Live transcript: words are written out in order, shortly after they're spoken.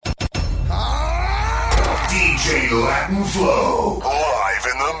DJ LatinFlow, live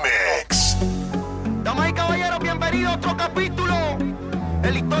in the mix. Damas y caballeros, bienvenidos a otro capítulo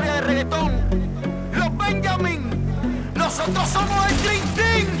de la historia de reggaetón. Los Benjamin, nosotros somos el Dream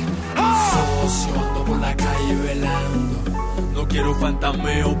Team. ¡Oh! Socio, ando por la calle velando. No quiero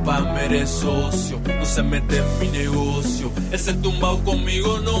fantameo pa' mere socio. No se mete en mi negocio. Ese tumbao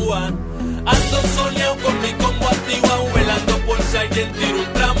conmigo no va. Ando soñado con mi combo activado, velando por si alguien tira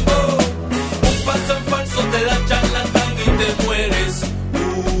un trambo. Un paso en falso te da charlatán y te mueres.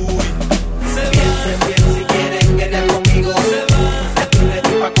 Uy, se va. Piensen bien si quieren querer conmigo. Se va. Estoy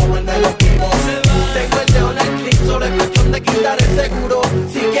ready pa' comerme los vivos. Se va. Tengo el dedo en el clip, solo es cuestión de quitar el seguro.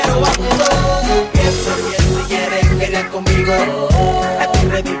 Si quiero vamos. Piensen bien si quieren querer conmigo. Estoy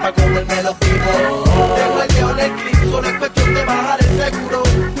ready pa' comerme los vivos. Tengo el dedo en el clip, solo es cuestión de bajar el seguro.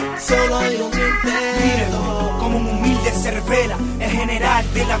 Solo hay un intento. Como un humilde cervera, el general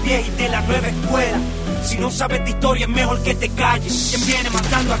de la vieja y de la nueva escuela. Si no sabes de historia es mejor que te calles. Quien viene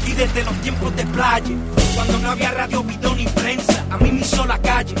matando aquí desde los tiempos de playa. Cuando no había radio, video ni prensa, a mí me hizo la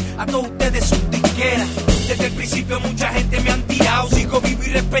calle, a todos ustedes sus disqueras. Desde el principio mucha gente me han tirado, sigo vivo y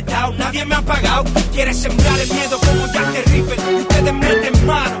respetado, nadie me ha pagado. Quieres sembrar el miedo como Jack the Ripper, y ustedes meten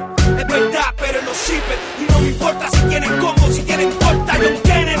mano. Es verdad, pero en los zippers. Y no me importa si tienen combo, si tienen corta. John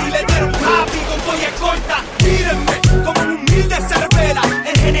Kennedy le dieron happy con Boya corta. Mírenme como un humilde cervera,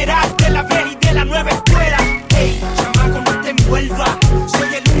 el general de la vieja y de la nueva escuela. Hey, chamaco, no te envuelva.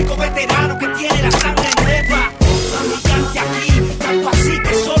 Soy el único veterano que tiene la sangre nueva. Amigante aquí, tanto así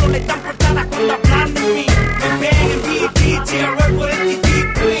que solo le dan portadas cuando hablan de mí. Me ven en BT, TRL por el TT,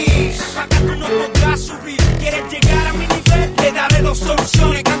 please. Acá tú no podrás subir. ¿Quieres llegar a mi nivel? Le daré dos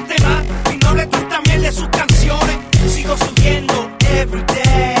soluciones. Y no le gusta miel de sus canciones. Sigo subiendo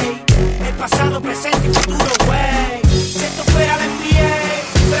everyday. El pasado, presente y futuro, wey. Si esto fuera la NBA,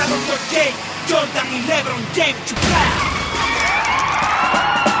 fuera Dr. J, Jordan y LeBron James,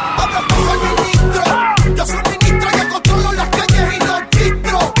 Habla que soy ministro. Yo soy ministro, yo controlo las calles y los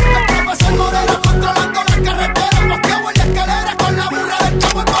distros. El profesor Moreno controlando las carreteras. Mosqueado en la escalera con la burra del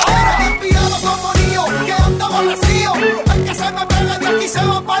chavo en madera. Enviado como niño, que anda aborrecido. El que se me pega de aquí se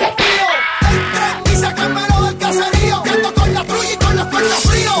va para el tío. El tren y sácamelo del caserío. Que ando con la trulla y con los cuernos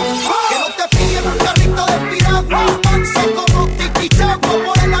fríos. Que no te pillen un carrito de piragua. Manso como un tiquichagua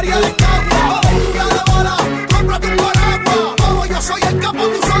por el área de Cagua. Lluvia de bala, cómprate un paraguas. Como yo soy el capo,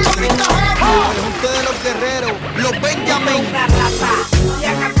 tú solo gritas agua. El junte de los guerreros, los Benjamin. Una rata,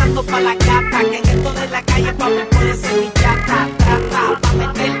 siga cantando pa' la gata. Que en esto de la calle pa' mí puede ser mi chata. Trata pa'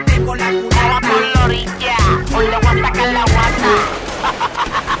 meterte con la culata. Por la orilla, hoy le voy a sacar la guata.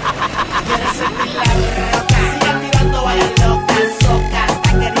 Quieres sentir la roca, siga tirando balas locas, socas.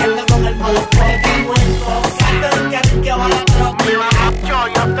 Está queriendo con el modo foca. Muerto, salte del carril que va la troca.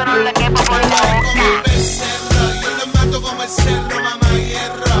 Yo pero le quepo por la boca. Yo lo mato como el cerro, mamá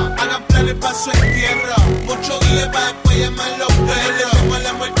hierro. Hagan planes pa' su entierro. Mucho guía pa' después llamar los perros. Como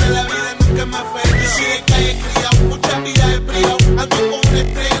la muerte de la vida nunca me afecta. Yo soy de calle criado, mucha vida he priado. Ando con una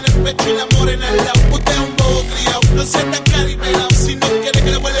estrella en el pecho y la morena al lado. Usted es un bobo criado, no sea tan caripelado. Si no quiere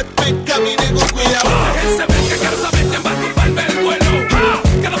que le huele pesca, mire con cuidado. Déjense ver que carosamente va a tumbarme el vuelo.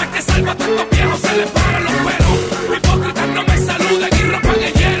 Cada vez que salgo a estos viejos se les paran los pelos. Hipócritas no me saluden y rompan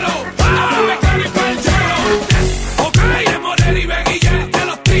el hielo. Ahora me caen para el hielo. Ok, de Morel y Beguilla, que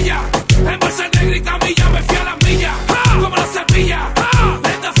los trilla. En bolsa negra y camilla me fui a las millas. Como la cepilla.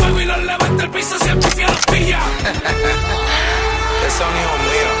 Les da fuego y los levanta el piso, siempre fui a los pillas. Que son hijos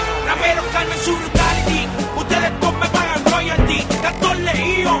míos. raperos calmen su brutality. Ustedes todos me pagan royalty. Tantos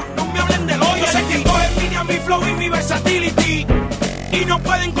leídos, no me hablen del hoyo. Yo sé que cogen línea mi flow y mi versatility. Y no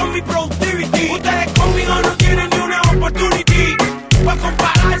pueden con mi productivity. Ustedes conmigo no tienen ni una opportunity para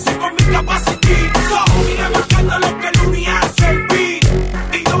compararse con mi capacity. So, sigue marcando lo que el uni hace el beat.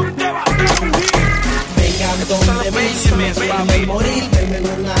 ¿Y dónde va a tener un hit? Vengan donde me hicimos para morir. Verme en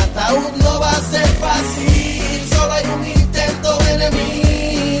un ataúd no va a ser fácil. Solo hay un intento de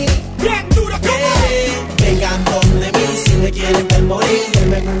mí. Bien duro como vengan donde mí si me quieren ver morir.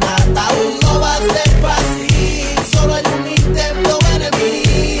 Verme en un ataúd no va a ser fácil. Solo hay un intento de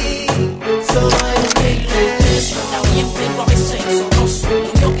mí. Solo hay un intento. También tengo a veces exodoso.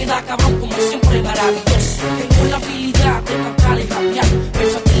 Lo mío queda cabrón como siempre maravilloso. Tengo la habilidad de cantar y rapear.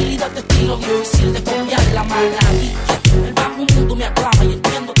 Versatilidad de estilo difícil de copiar. La maravilla, el bajo mundo me aclama y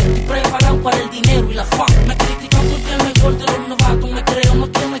entiendo que estoy preparado para el dinero y la fama. Me critican porque el mejor de los novatos me creo.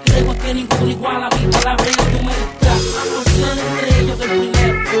 No que me creo, es que ninguno igual a mi palabreo. Tú me distraes, por ser entre ellos del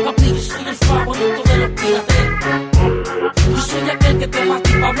primero. Papi, yo soy el favorito de los pirateros. Yo soy aquel que te mata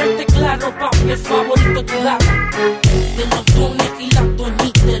y pa' verte claro, papi, el favorito tu lado. De los dones y la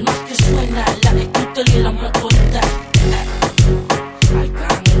tonita, el más que suena, la escuta y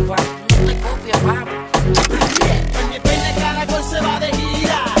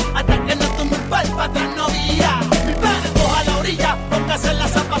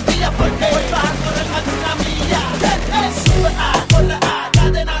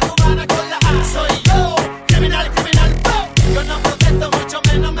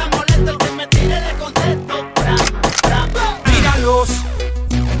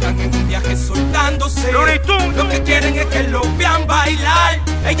que quieren es que lo vean bailar.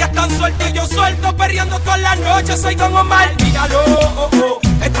 Ellas están sueltas y yo suelto, perreando toda la noche. Soy Don Omar, míralo,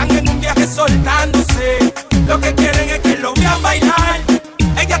 están en un viaje soltándose. Lo que quieren es que lo vean bailar.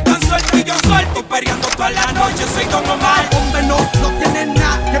 Ellas están sueltas y yo suelto, perreando toda la noche. Soy Don Omar. Hombre, no tienen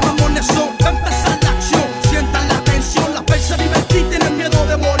nada, que mamones son. Va a empezar la acción, sientan la tensión. Las personas divertidas tienen miedo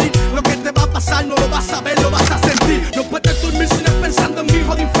de morir. Lo que te va a pasar no lo vas a ver, lo vas a sentir. No puedes dormir sin estar pensando en mi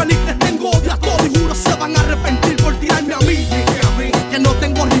hijo de infeliz. Les tengo odio a todos y juro se van a arrepentir por tirarme a mí. Que no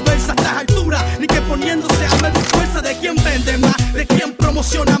tengo reversa a estas alturas, ni que poniéndose a medir fuerza de quién vende más, de quién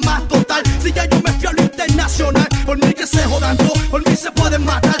promociona más. Total, si ya yo me fui a lo internacional, por mí que se jodan todos, por mí se pueden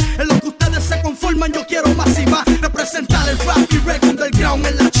matar. En lo que ustedes se conforman yo quiero más y más. Representar el rap y reggae underground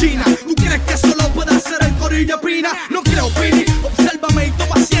en la China. ¿Tú crees que eso lo puede hacer el corillo Pina? No creo, Pini, obsérvame y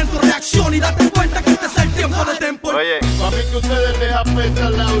toma asiento, reacción y date cuenta que este es el tiempo de tempo. Oye, papi, que ustedes les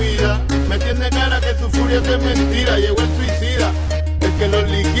afectan la vida. Me tiene cara que su furia es de mentira. Llegó el suicida, el que los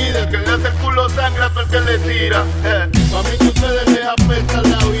liquida, el que le hace el culo sangra, el que le tira. Papi, que ustedes les afectan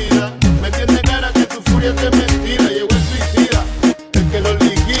la vida. Me tiene cara que su furia es de mentira. Llegó el suicida, el que los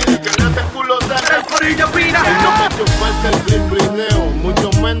liquida, el que le hace el culo sangra, el corillo pina. Y no me echó falta el blineo, mucho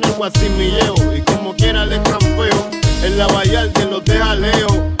menos el guasimilleo. Y como quiera le campeo, en la Vallarta los deja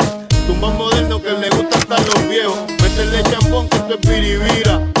lejos. Tumba moderno que le gusta hasta los viejos. Métele chambón que esto es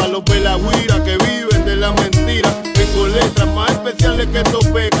piribira. Pa' los pelagüiras que viven de la mentira. Tengo letras más especiales que esto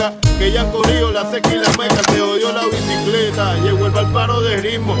peca. Que ya han corrido la seca y la meca. Se odió la bicicleta, llegó el bárbaro de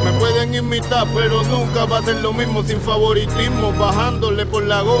ritmo. Me pueden imitar pero nunca va a ser lo mismo. Sin favoritismo, bajándole por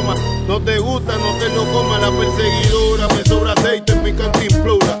la goma. No te gusta, no te lo coma la perseguidora. Me sobra aceite en mi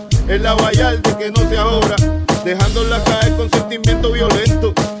cantinflora. Es la Vallarta que no se ahorra, dejándola caer con sentimiento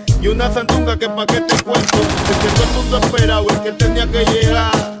violento. Y una sandunga que pa' que te cuento, el que todo el mundo esperaba, el que tenía que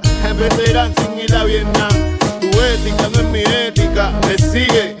llegar. El veterano sin ir a Vietnam. Tu ética no es mi ética, me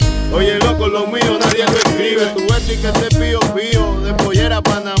sigue. Oye loco, lo mío nadie lo escribe. Tu ética es de pío pío, de pollera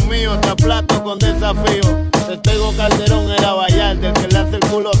pana mío, hasta plato con desafío. Te tengo Calderón era Vallarta, el que le hace el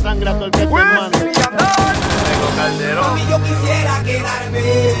culo sangra a todo el que se manda. Te tengo Calderón. Mami, yo quisiera quedarme,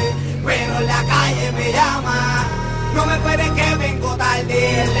 pero en la calle me llama. No me esperes que vengo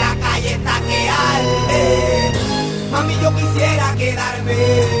tarde, en la calle está que arde. Mami, yo quisiera quedarme,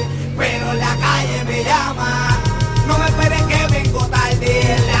 pero en la calle me llama. No me esperes que vengo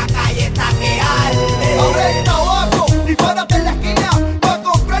tarde, en la calle está que arde. Abre el tabaco y párate en la esquina pa'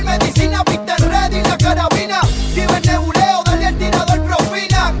 comprar medicina, viste ready la carabina. Si ves nebuleo, dale al tirador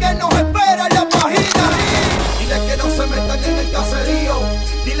propina, que nos espera en la página. Dile que no se metan en el caserío,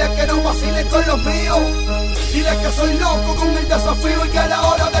 dile que no vacilen con los míos. Dile que soy loco con el desafío y que a la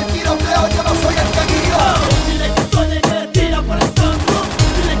hora del tiroteo yo no soy el que guío. Dile que soy el que le tira por el sunroof.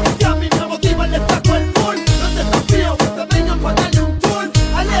 Dile que si a mí me motiva le saco el full. Los desafíos que se vengan para darle un tour.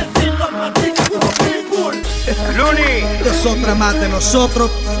 Al decir los maticas como Pitbull. Luni, Es otra más de nosotros.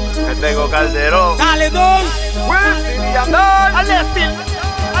 te tengo Calderón. Dale, Don.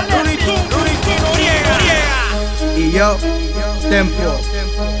 Y yo, Tempo.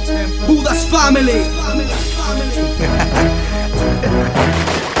 Budas Family.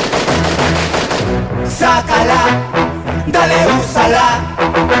 Sácala, dale, úsala,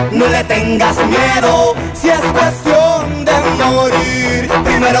 no le tengas miedo. Si es cuestión de morir,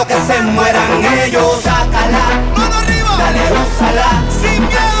 primero que se mueran ellos. Sácala, ¡Mano arriba! dale, úsala, ¡Sin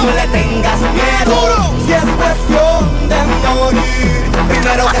miedo! no le tengas miedo. Si es cuestión de morir,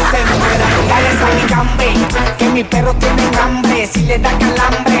 primero que se mueran. Dale a mi cambe, que mis perros tienen hambre. Si le da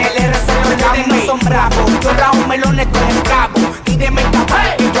calambre, le resuelvo el gambe. Son bravos, yo rajo melones con el cabo. Tíreme el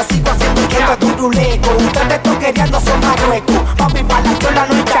café, que yo sigo haciendo esto es turuleco. Ustedes toquereando son marruecos. Papi, pa' la chola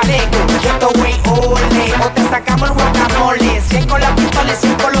no hay chaleco. Esto wey, ole, o te sacamos el guacamole. 100 con la pistola y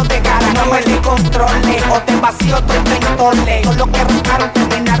 100 con los de cara. No me descontrole, o te vacío tu tole. Con los que roncaron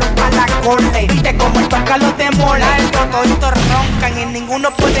terminaron pa' la cole. Viste como el toca los demola. Toditos roncan y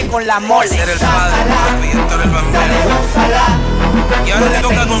ninguno puede con la mole. Ser el padre, el Dale, úsala. y ahora te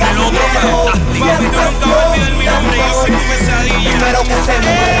toca con el otro. Papi, tú nunca vas a olvidar mi nombre, yo soy tu pesadilla. Primero que se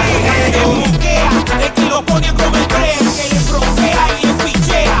mueran ellos. El que lo pone a comer cree, que le broncea y le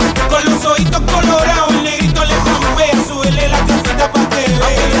pichea. Con los ojitos colorados, el negrito le zampea. Súbele la casita pa' que vea.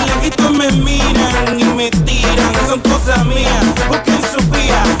 Aunque de lejitos me miran y me tiran, son cosas mías, busquen su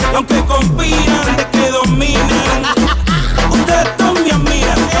pía. Y aunque conspiran de que dominan, ustedes todos me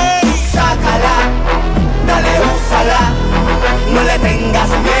admiran. Sácala, dale, úsala, no le tengas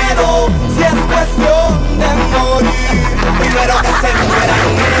miedo. Si es cuestión de morir, primero que se mueran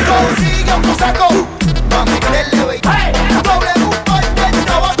ellos. Consigue un saco pa' meterle, baby. Doble un par de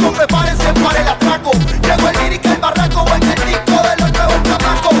tabaco, prepárense para el atraco. Llegó el lírico,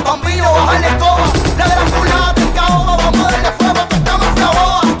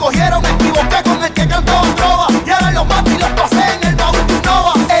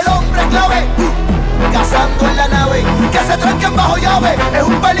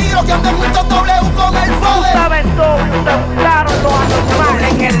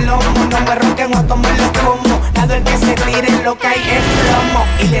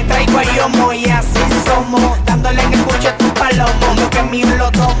 soy homo y así somos, dándole en el coche tu palomo. Lo que es mío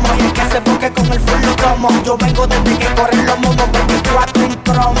lo tomo y el que se busque con el full lo tomo. Yo vengo desde que corren los momos, 24 en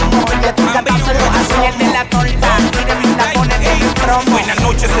cromo. Oye, tú cantárselo así el de la torta, miren la pone de mi promo. Buenas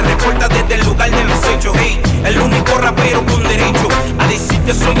noches, se reporta desde el lugar de los hechos. Hey, el único rapero con derecho a decir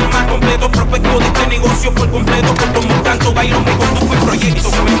que soy el más completo prospecto de este negocio por completo. Por como canto, bailo, me conduzco el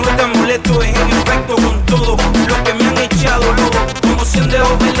proyecto. Que no es amuleto, es en efecto con todo lo que me han echado lodo. Como si de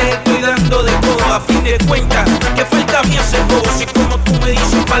les estoy dando de todo. A fin de cuentas, que falta a mí hacer todo. Si como tú me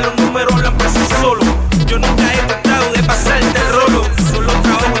dices, para los números la empresa solo. Yo nunca he tratado de pasarte el rolo. Solo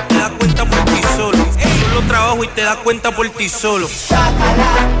trabajo y te das cuenta por ti solo. Solo trabajo y te das cuenta por ti solo.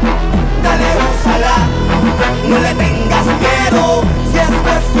 Sácala, dale, úsala, no le tengas miedo. Si es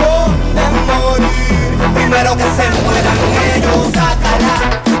cuestión de morir, primero que se mueran ellos. Sácala,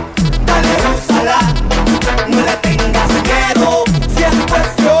 dale, úsala, no le tengas miedo. Si es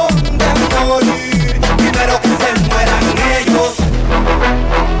cuestión de morir, primero que se mueran ellos.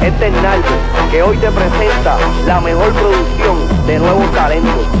 Este es Naldo, que hoy te presenta la mejor producción de nuevos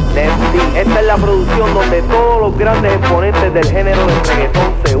talentos de MC. Esta es la producción donde todos los grandes exponentes del género del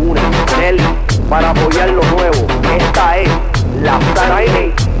reggaetón se unen, Nelly, para apoyar lo nuevo. Esta es la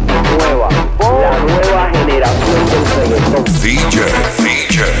sangre nueva.